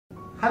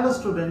Hello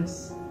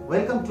students,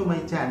 welcome to my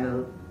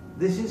channel.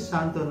 This is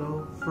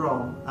Shantanu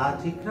from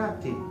ARTY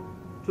KRAFTY.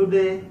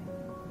 Today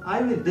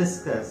I will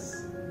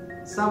discuss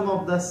some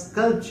of the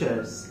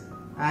sculptures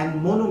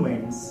and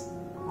monuments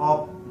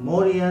of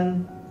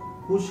Mauryan,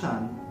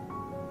 KUSHAN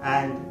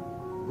and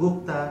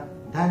GUPTA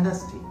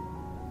dynasty.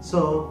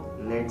 So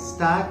let's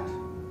start.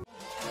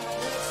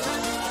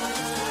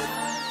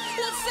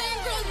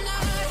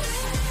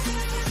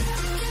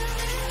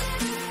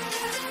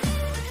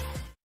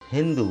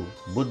 Hindu,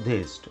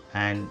 Buddhist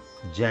and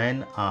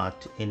Jain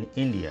art in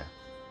India.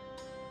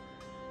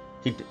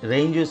 It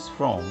ranges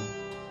from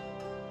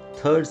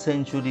 3rd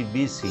century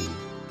BC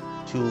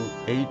to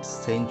 8th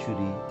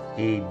century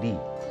AD.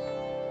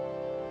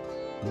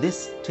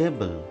 This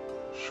table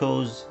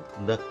shows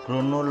the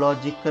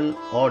chronological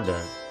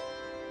order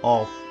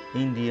of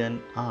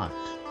Indian art.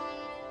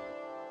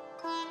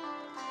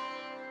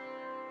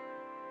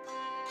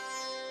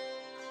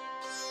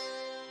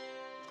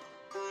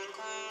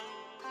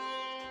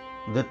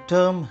 The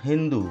term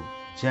Hindu,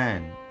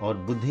 Jain or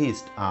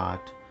Buddhist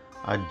art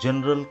are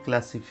general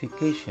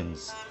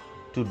classifications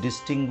to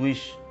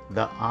distinguish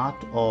the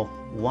art of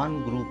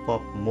one group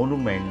of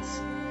monuments,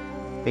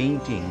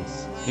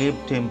 paintings, cave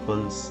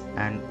temples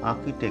and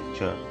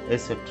architecture,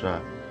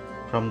 etc.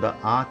 from the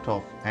art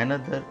of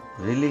another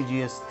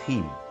religious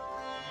theme.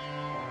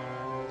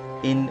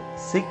 In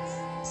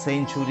 6th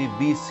century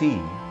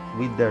BC,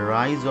 with the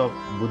rise of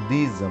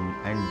Buddhism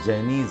and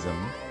Jainism,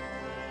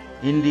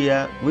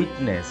 India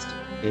witnessed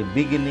a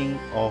beginning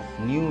of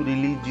new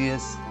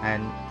religious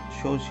and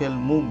social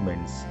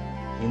movements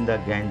in the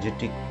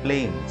Gangetic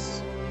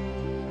plains.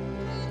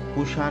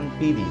 KUSHAN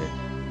period.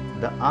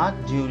 The art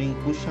during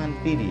KUSHAN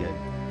period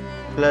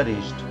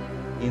flourished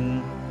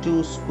in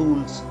two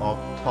schools of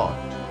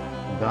thought,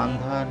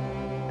 Gandhar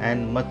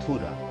and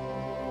Mathura.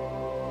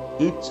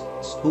 Each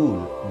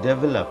school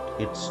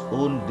developed its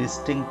own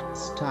distinct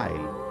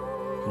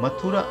style.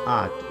 Mathura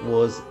art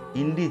was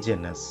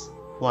indigenous,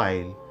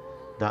 while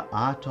the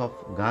art of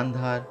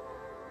Gandhar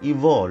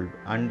evolved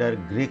under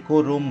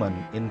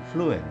Greco-Roman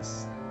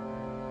influence.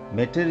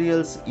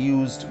 Materials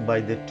used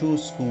by the two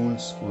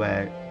schools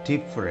were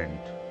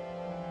different.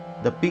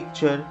 The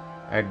picture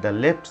at the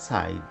left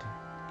side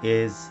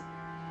is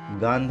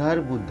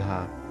Gandhar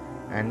Buddha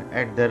and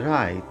at the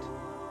right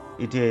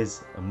it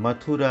is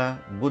Mathura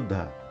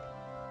Buddha.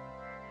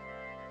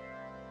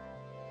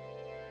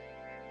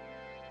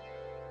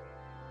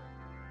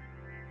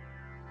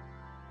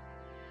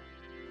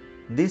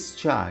 This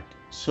chart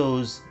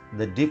shows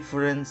the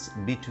difference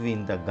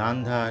between the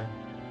Gandhar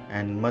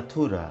and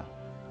Mathura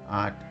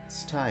art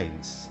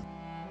styles.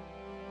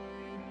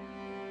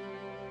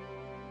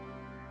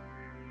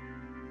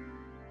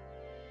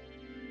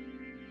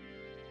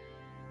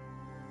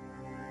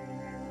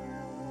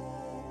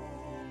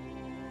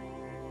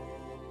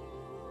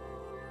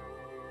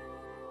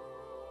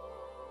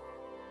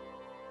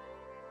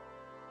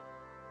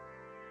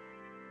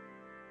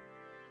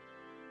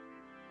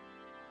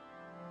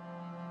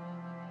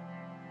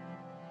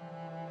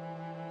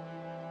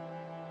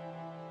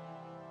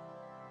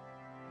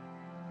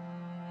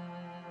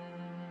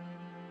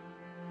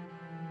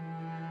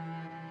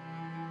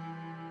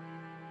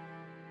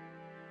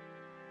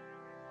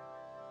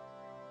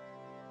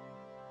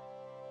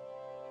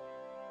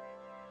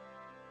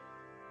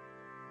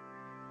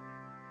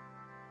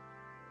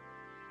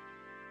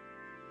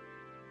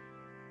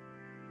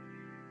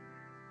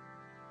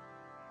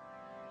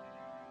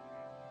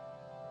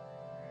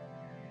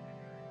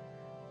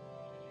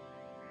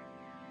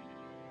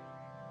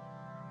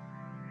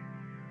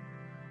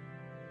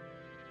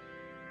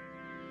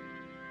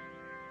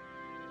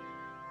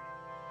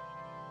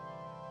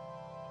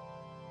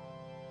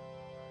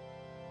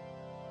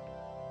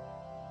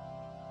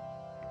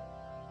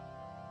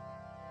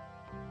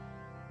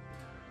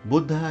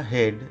 Buddha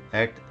head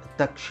at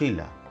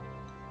TAXILA.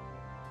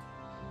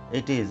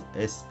 It is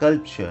a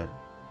sculpture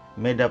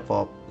made up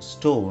of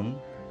stone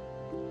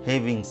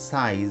having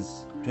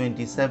size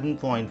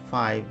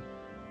 27.5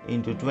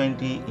 into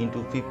 20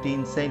 into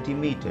 15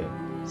 centimeter,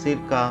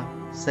 circa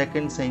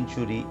 2nd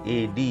century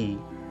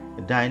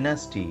AD,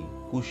 dynasty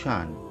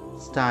KUSHAN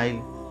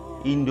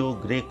style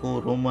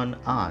Indo-Greco-Roman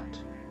art,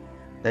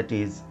 that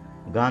is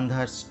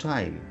Gandhar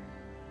style.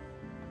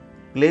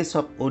 Place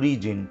of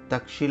origin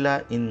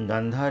TAXILA in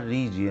Gandhar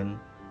region,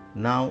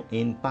 now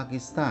in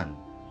Pakistan.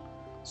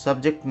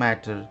 Subject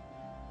matter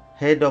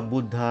head of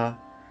Buddha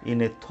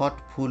in a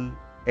thoughtful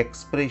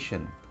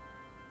expression.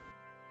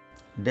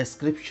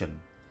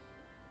 Description: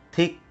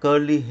 thick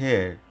curly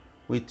hair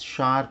with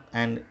sharp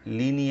and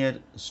linear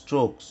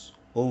strokes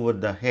over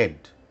the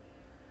head.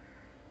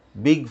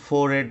 Big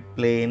forehead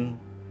plain,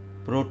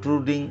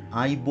 protruding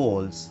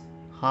eyeballs,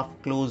 half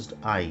closed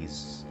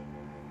eyes.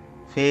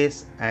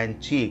 Face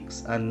and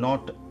cheeks are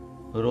not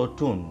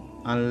rotund,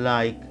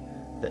 unlike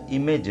the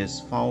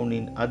images found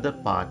in other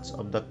parts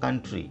of the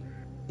country.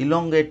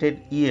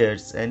 Elongated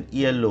ears and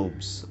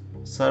earlobes,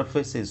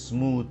 surface is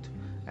smooth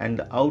and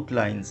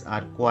outlines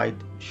are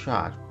quite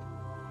sharp.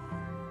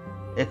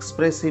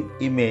 Expressive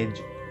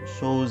image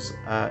shows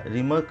a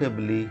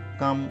remarkably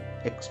calm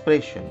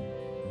expression.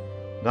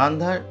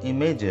 Gandhar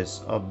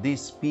images of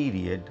this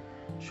period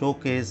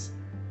showcase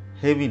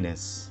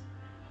heaviness.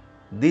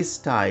 This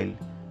style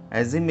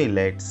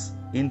assimilates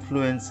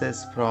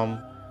influences from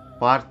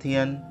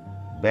Parthian,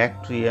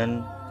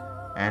 Bactrian,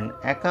 and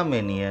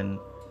Achaemenian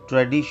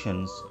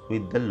traditions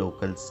with the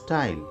local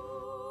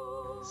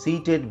style.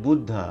 Seated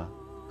Buddha,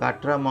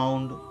 KATRA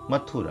Mound,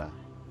 Mathura.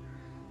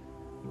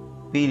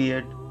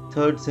 Period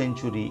 3rd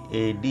century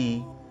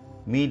AD,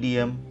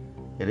 medium,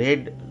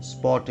 red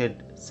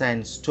spotted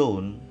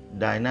sandstone,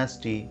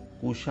 dynasty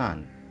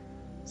KUSHAN.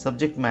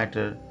 Subject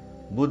matter: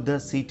 Buddha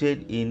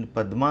seated in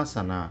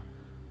Padmasana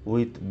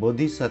with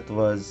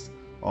bodhisattvas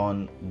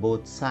on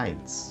both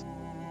sides.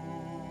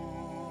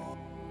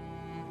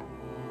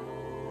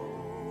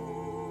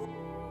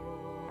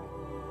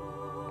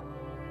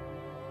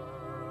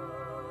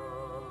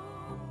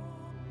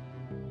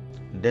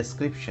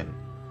 Description: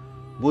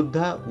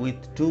 Buddha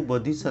with two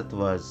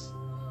bodhisattvas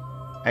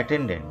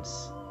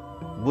attendants.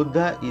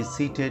 Buddha is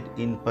seated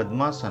in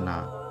Padmasana,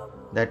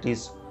 that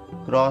is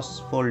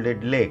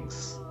cross-folded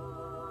legs.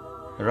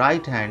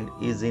 Right hand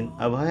is in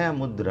Abhaya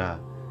Mudra,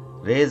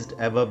 raised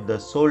above the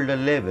shoulder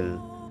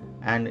level,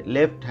 and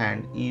left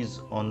hand is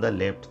on the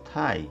left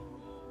thigh.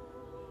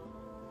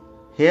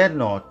 Hair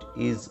knot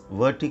is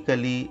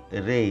vertically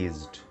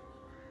raised.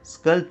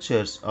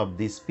 Sculptures of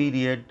this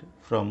period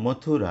from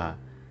Mathura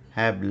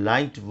have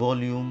light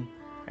volume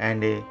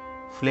and a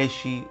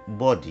fleshy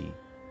body.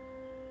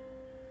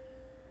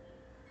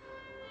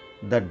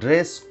 The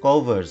dress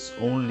covers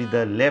only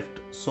the left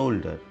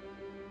shoulder.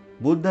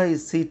 Buddha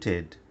is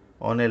seated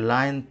on a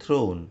lion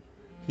throne.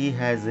 He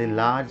has a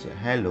large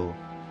halo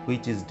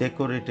which is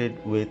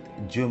decorated with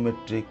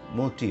geometric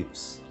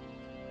motifs.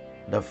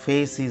 The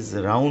face is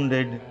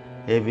rounded,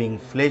 having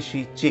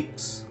fleshy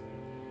cheeks.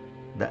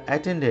 The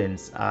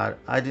attendants are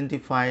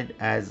identified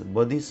as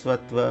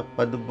Bodhisattva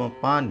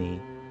Padmapani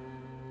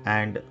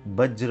and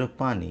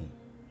Vajrapani,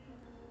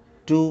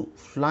 two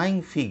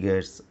flying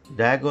figures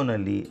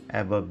diagonally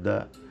above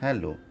the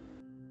halo.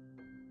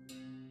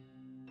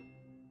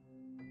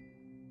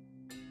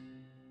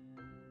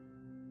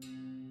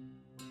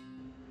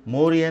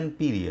 Mauryan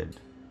period,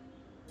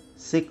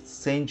 6th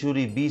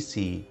century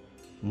BC,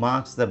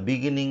 marks the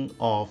beginning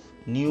of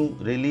new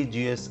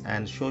religious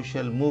and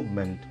social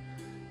movement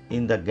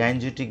in the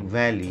Gangetic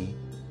Valley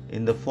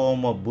in the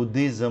form of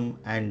Buddhism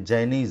and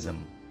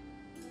Jainism.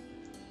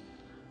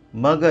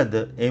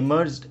 Magad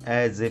emerged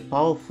as a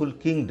powerful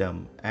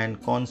kingdom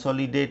and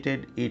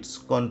consolidated its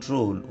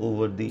control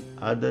over the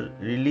other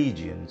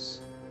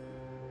religions.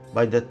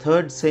 By the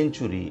 3rd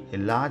century, a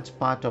large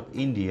part of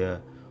India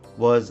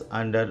was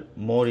under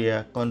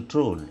Maurya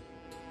control.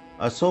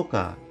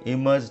 Ashoka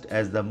emerged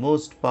as the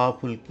most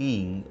powerful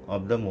king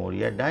of the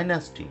Maurya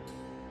dynasty.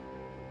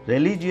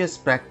 Religious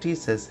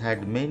practices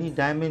had many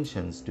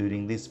dimensions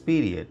during this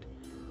period.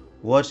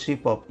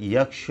 Worship of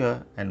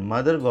Yaksha and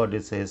mother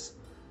goddesses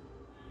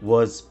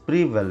was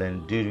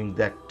prevalent during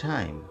that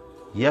time.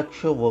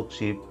 Yaksha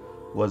worship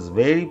was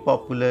very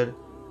popular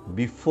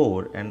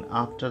before and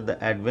after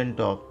the advent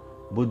of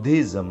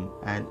Buddhism,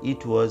 and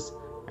it was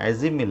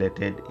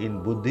assimilated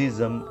in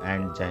Buddhism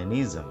and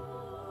Jainism.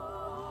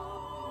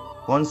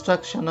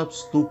 Construction of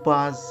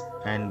stupas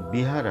and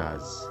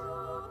viharas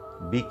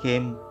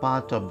became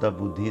part of the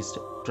Buddhist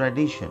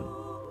tradition.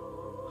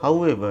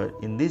 However,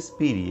 in this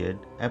period,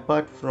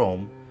 apart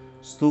from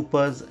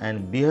stupas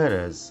and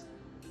viharas,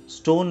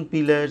 stone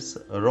pillars,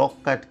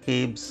 rock-cut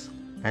caves,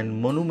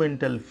 and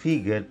monumental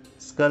figure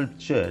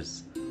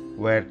sculptures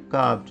were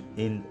carved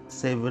in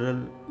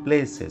several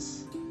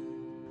places.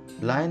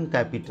 Lion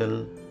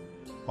capital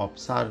of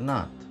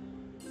Sarnath.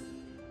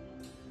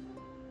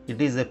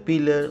 It is a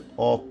pillar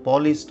of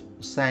polished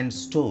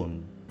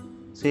sandstone,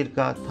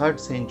 circa 3rd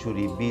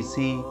century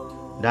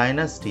BC,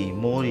 dynasty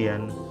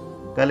Mauryan,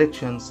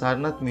 collection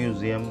Sarnath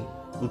Museum,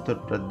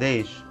 Uttar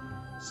Pradesh.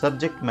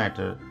 Subject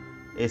matter: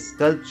 a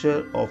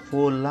sculpture of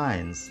 4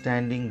 lions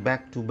standing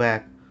back to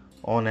back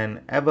on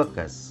an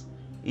abacus.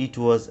 It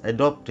was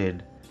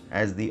adopted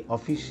as the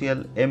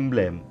official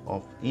emblem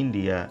of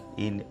India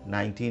in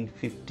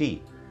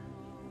 1950.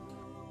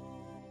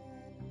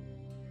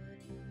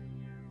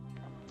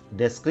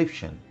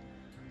 Description: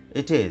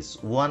 it is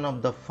one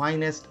of the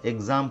finest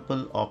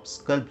examples of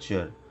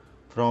sculpture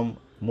from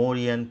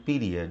Mauryan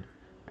period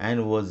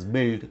and was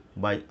built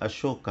by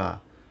Ashoka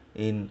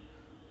in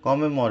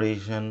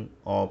commemoration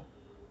of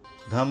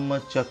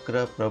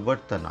Dhammachakra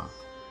Pravartana,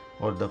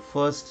 or the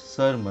first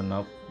sermon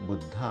of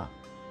Buddha.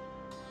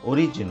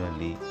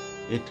 Originally,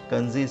 it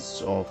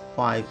consists of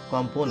 5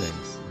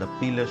 components: the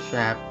pillar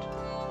shaft,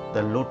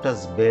 the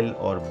lotus bell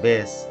or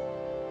base,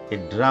 a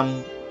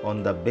drum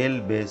on the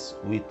bell base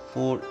with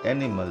 4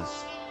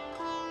 animals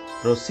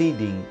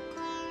proceeding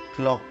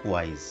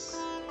clockwise,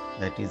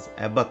 that is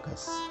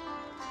abacus,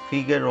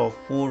 figure of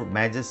 4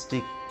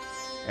 majestic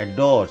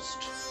adorned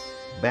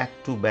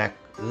back-to-back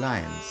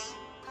lions,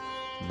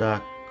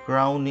 the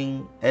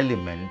crowning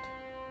element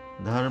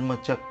Dharma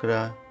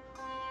Chakra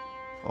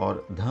or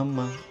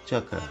Dhamma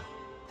Chakra.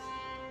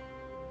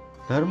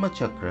 Dharma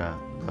Chakra,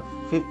 the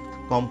fifth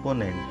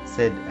component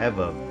said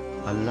above,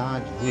 a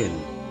large wheel,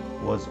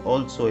 was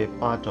also a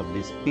part of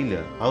this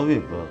pillar.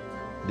 However,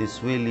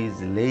 this wheel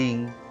is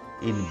lying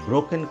in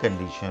broken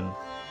condition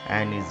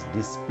and is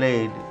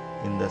displayed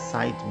in the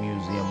site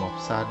museum of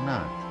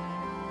Sarnath.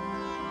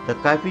 The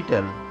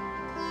capital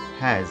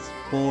has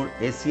four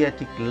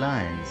Asiatic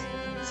lions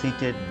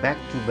seated back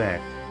to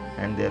back,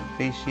 and their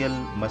facial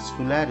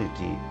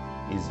muscularity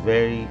is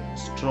very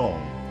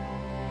strong.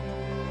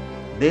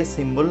 They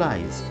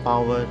symbolize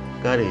power,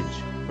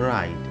 courage,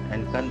 pride,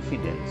 and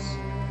confidence.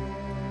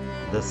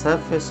 The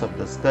surface of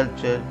the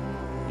sculpture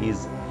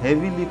is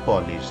heavily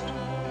polished,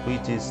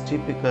 which is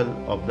typical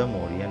of the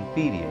Mauryan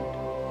period.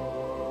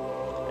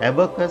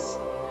 Abacus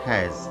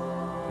has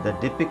the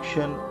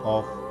depiction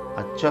of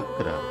a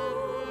chakra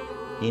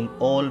in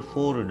all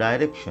four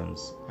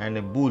directions and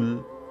a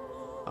bull,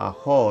 a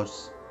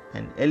horse,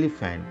 an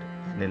elephant,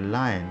 and a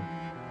lion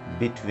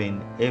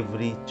between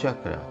every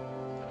chakra.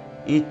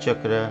 Each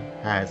chakra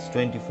has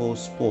 24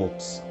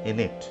 spokes in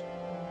it.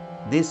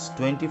 This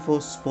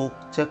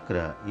 24-spoke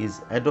chakra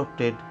is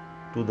adopted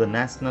to the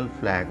national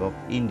flag of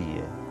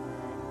India.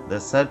 The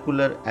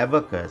circular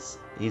abacus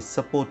is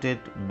supported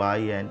by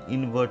an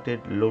inverted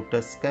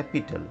lotus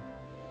capital.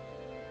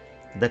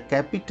 The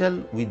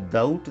capital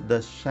without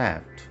the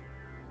shaft,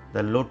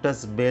 the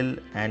lotus bell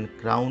and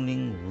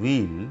crowning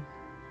wheel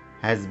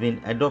has been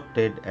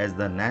adopted as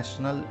the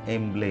national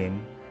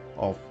emblem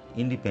of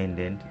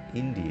independent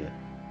India.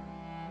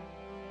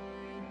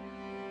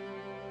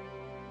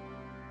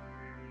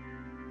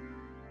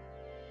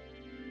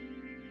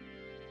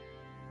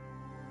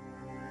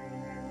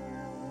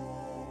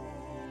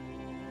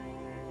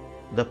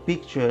 The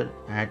picture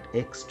at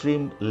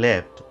extreme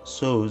left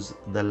shows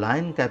the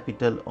lion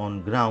capital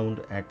on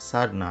ground at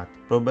Sarnath,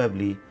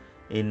 probably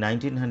in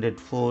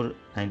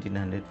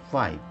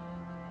 1904-1905.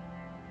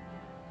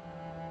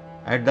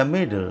 At the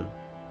middle,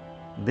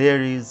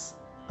 there is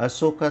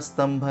Asoka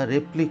Stambha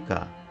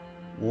replica,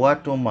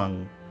 Wat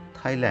Omang,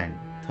 Thailand,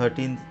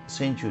 13th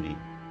century.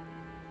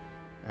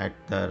 At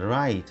the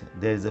right,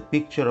 there is a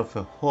picture of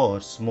a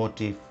horse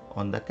motif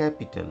on the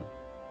capital.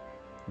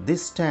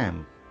 This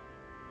stamp,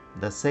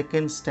 the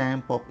second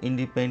stamp of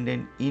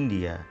independent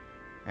India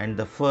and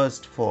the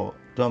first for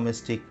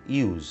domestic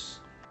use.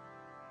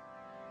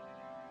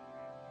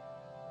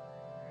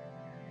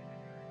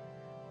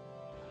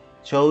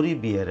 Chauri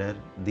bearer,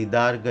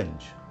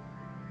 Didarganj.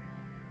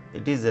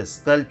 It is a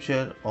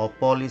sculpture of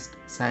polished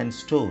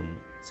sandstone,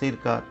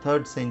 circa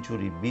 3rd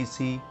century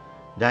BC,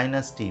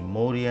 dynasty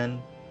Mauryan,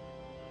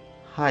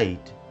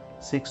 height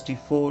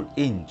 64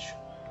 inch.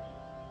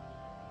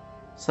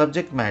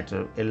 Subject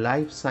matter, a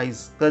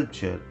life-size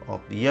sculpture of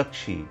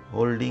Yakshi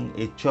holding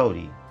a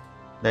chauri,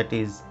 that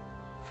is,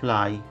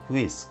 fly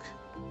whisk.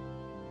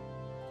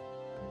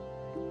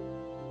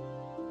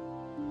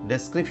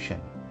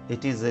 Description: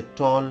 it is a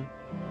tall,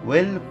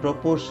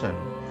 well-proportioned,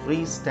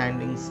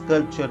 freestanding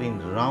sculpture in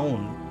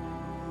round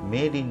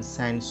made in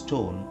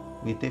sandstone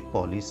with a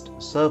polished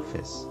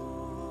surface.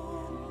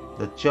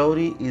 The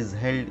chauri is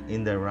held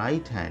in the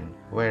right hand,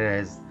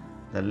 whereas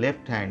the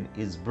left hand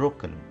is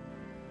broken.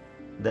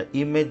 The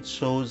image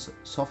shows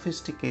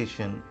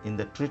sophistication in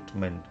the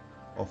treatment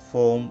of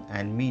form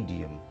and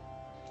medium.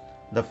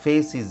 The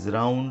face is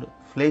round,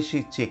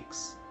 fleshy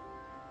cheeks,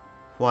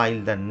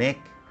 while the neck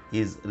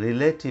is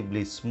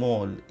relatively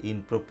small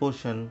in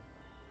proportion.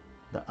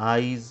 The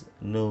eyes,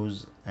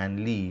 nose,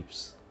 and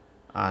lips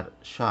are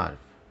sharp.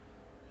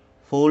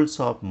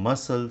 Folds of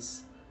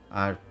muscles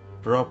are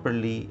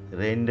properly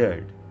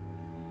rendered.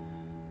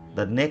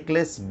 The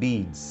necklace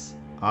beads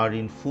are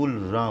in full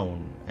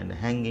round and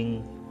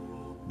hanging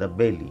the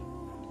belly.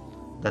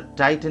 The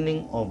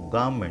tightening of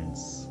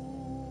garments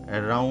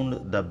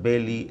around the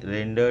belly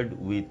rendered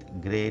with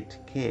great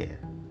care.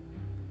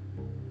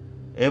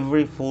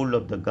 Every fold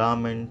of the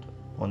garment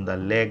on the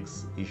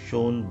legs is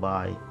shown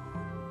by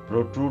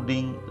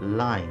protruding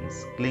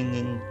lines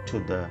clinging to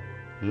the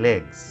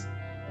legs,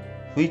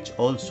 which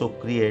also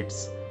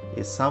creates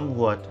a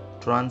somewhat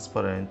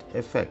transparent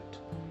effect.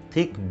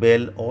 Thick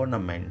bell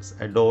ornaments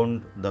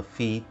adorned the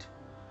feet.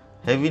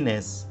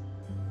 Heaviness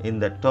in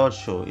the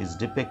torso is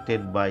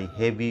depicted by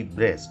heavy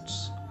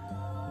breasts.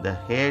 The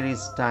hair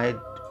is tied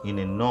in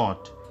a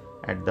knot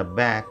at the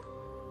back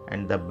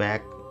and the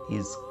back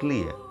is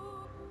clear.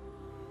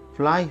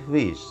 Fly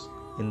whisk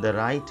in the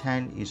right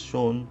hand is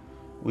shown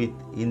with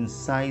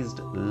incised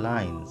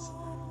lines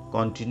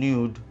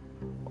continued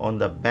on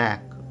the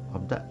back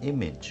of the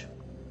image.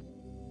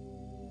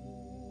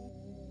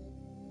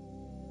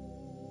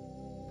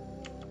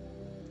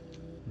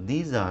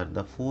 These are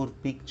the 4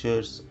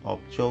 pictures of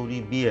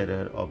Chauri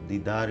bearer of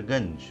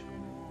Didarganj.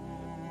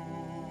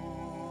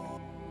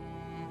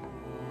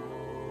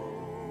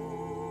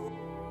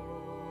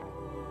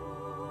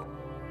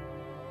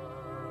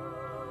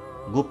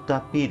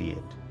 Gupta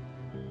period.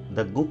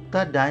 The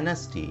Gupta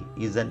dynasty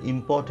is an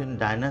important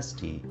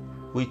dynasty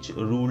which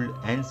ruled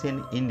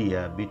ancient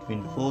India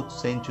between 4th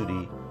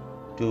century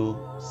to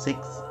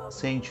 6th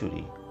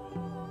century.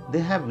 They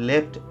have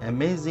left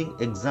amazing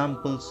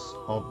examples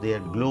of their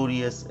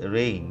glorious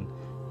reign,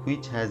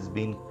 which has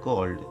been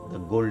called the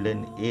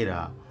golden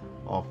era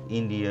of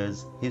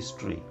India's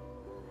history.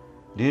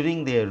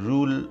 During their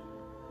rule,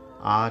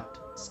 art,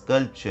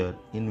 sculpture,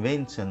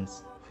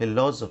 inventions,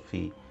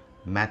 philosophy,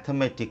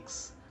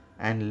 mathematics,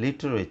 and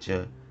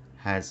literature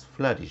has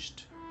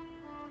flourished.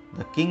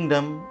 The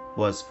kingdom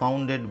was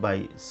founded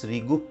by Sri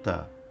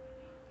Gupta.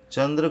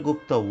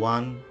 Chandragupta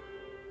I,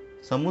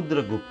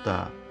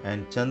 Samudragupta,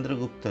 and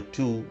Chandragupta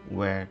II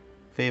were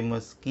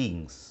famous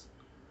kings.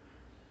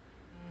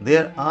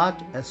 Their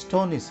art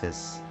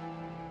astonishes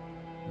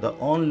the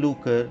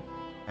onlooker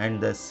and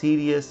the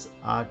serious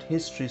art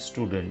history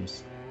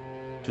students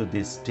to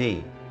this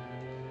day.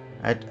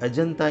 At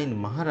Ajanta in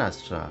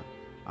Maharashtra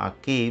are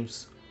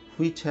caves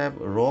which have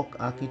rock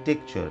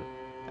architecture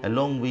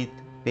along with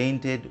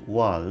painted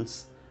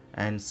walls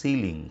and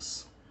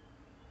ceilings.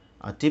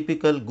 A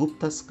typical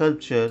Gupta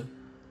sculpture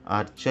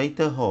are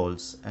Chaita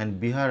halls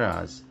and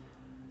Biharas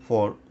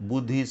for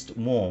Buddhist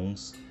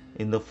monks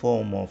in the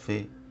form of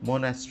a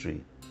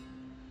monastery.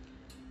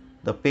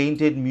 The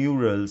painted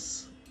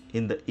murals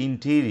in the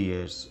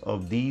interiors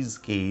of these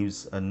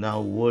caves are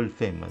now world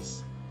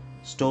famous.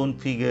 Stone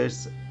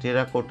figures,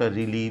 terracotta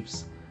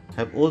reliefs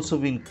have also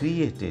been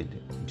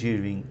created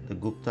during the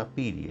Gupta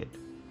period.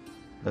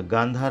 The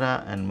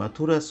Gandhara and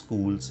Mathura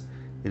schools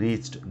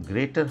reached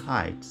greater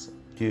heights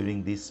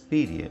during this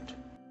period.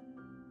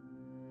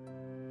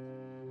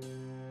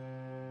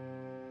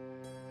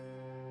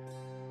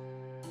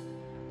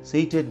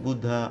 Seated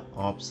Buddha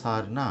of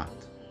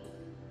Sarnath.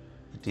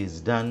 It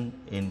is done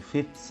in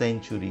 5th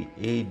century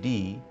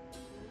AD.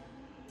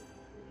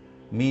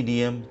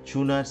 Medium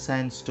Chunar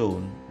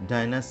sandstone,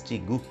 Dynasty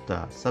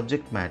Gupta.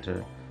 Subject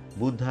matter: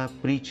 Buddha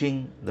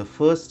preaching the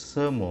first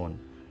sermon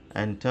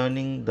and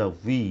turning the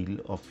wheel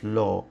of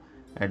law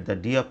at the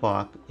deer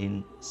park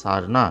in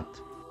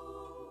Sarnath.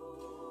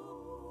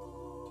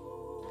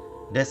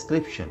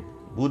 Description: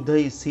 Buddha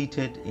is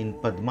seated in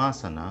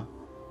Padmasana.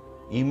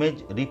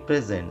 Image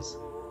represents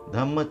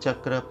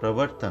Dhammachakra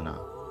Pravartana,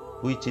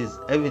 which is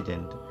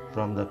evident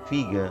from the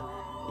figure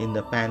in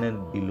the panel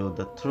below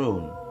the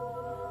throne.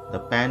 The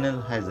panel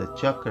has a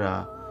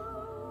chakra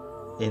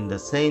in the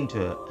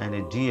center and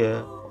a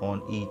deer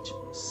on each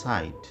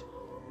side.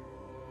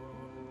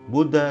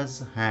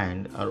 Buddha's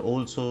hands are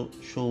also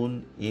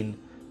shown in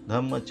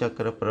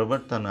Dhammachakra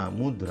Pravartana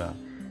Mudra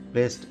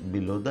placed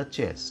below the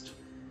chest.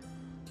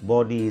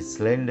 Body is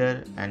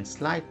slender and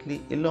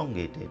slightly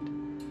elongated.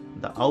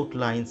 The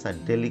outlines are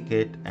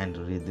delicate and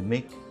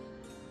rhythmic.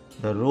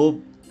 The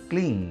robe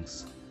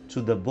clings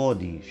to the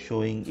body,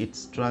 showing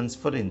its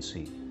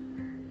transparency.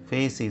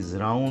 Face is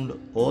round,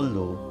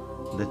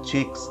 although the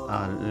cheeks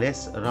are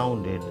less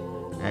rounded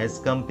as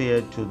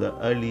compared to the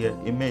earlier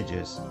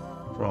images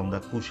from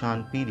the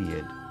KUSHAN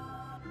period.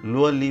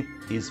 Lower lip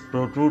is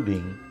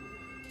protruding.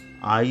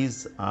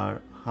 Eyes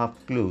are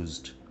half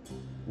closed.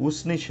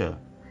 Usnisha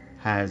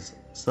has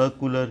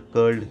circular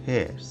curled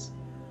hairs.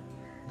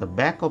 The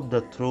back of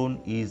the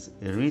throne is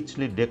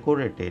richly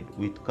decorated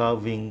with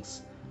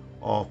carvings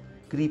of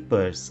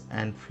creepers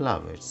and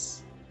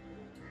flowers.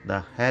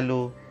 The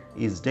halo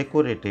is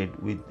decorated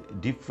with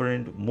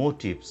different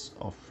motifs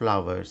of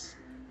flowers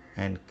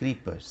and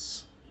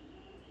creepers.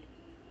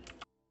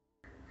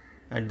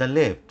 At the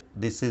left,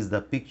 this is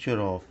the picture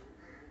of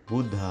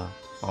Buddha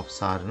of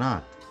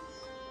Sarnath.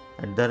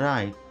 At the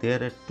right,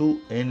 there are two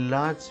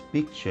enlarged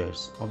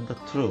pictures of the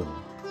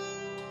throne.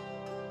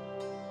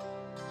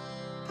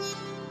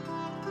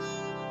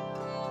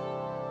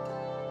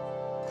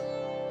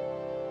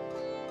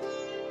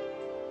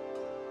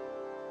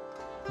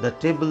 The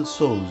table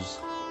shows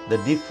the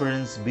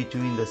difference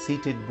between the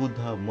seated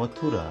Buddha of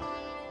Mathura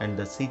and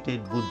the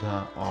seated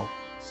Buddha of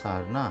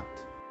Sarnath.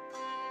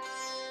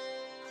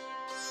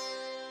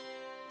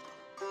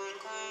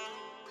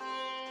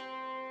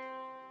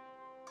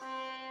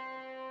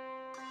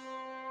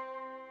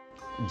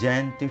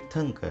 Jain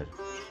Tirthankar.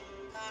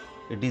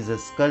 It is a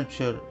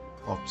sculpture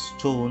of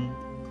stone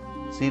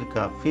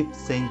circa 5th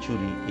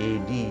century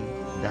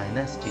AD,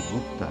 Dynasty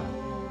Gupta.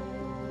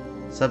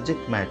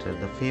 Subject matter: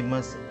 the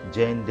famous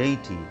Jain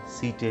deity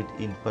seated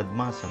in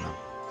Padmasana.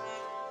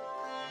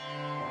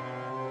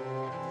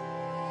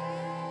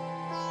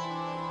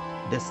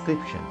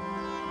 Description: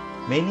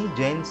 many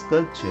Jain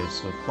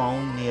sculptures were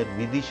found near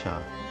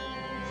Vidisha,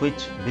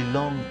 which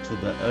belonged to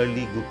the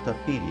early Gupta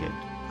period.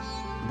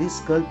 This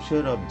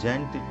sculpture of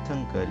Jain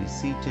Tirthankar is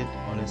seated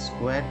on a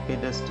square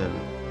pedestal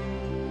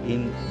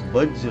in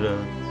Vajra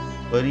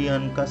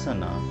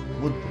Pariyankasana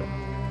Mudra,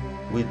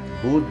 with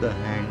both the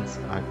hands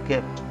are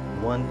kept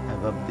one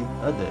above the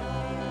other.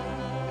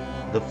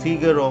 The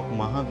figure of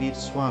Mahavir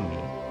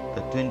Swami,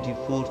 the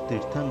 24th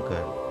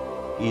Tirthankar,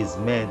 is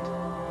made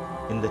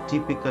in the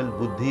typical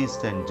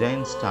Buddhist and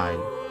Jain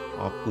style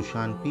of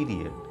Kushan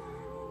period.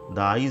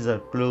 The eyes are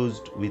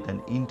closed with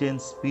an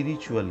intense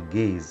spiritual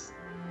gaze.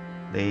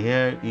 The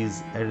hair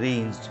is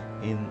arranged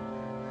in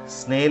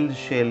snail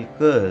shell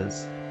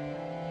curls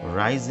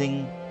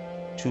rising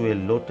to a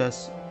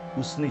lotus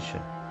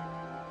usnisha.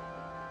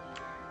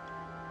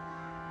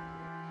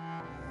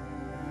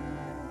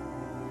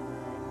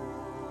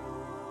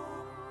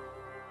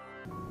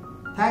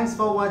 Thanks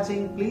for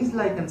watching. Please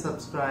like and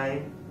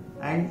subscribe.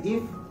 And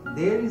if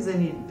there is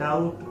any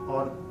doubt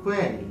or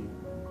query,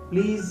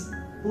 please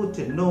put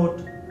a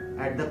note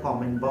at the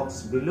comment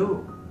box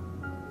below.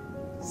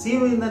 See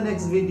you in the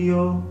next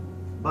video.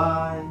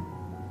 Bye.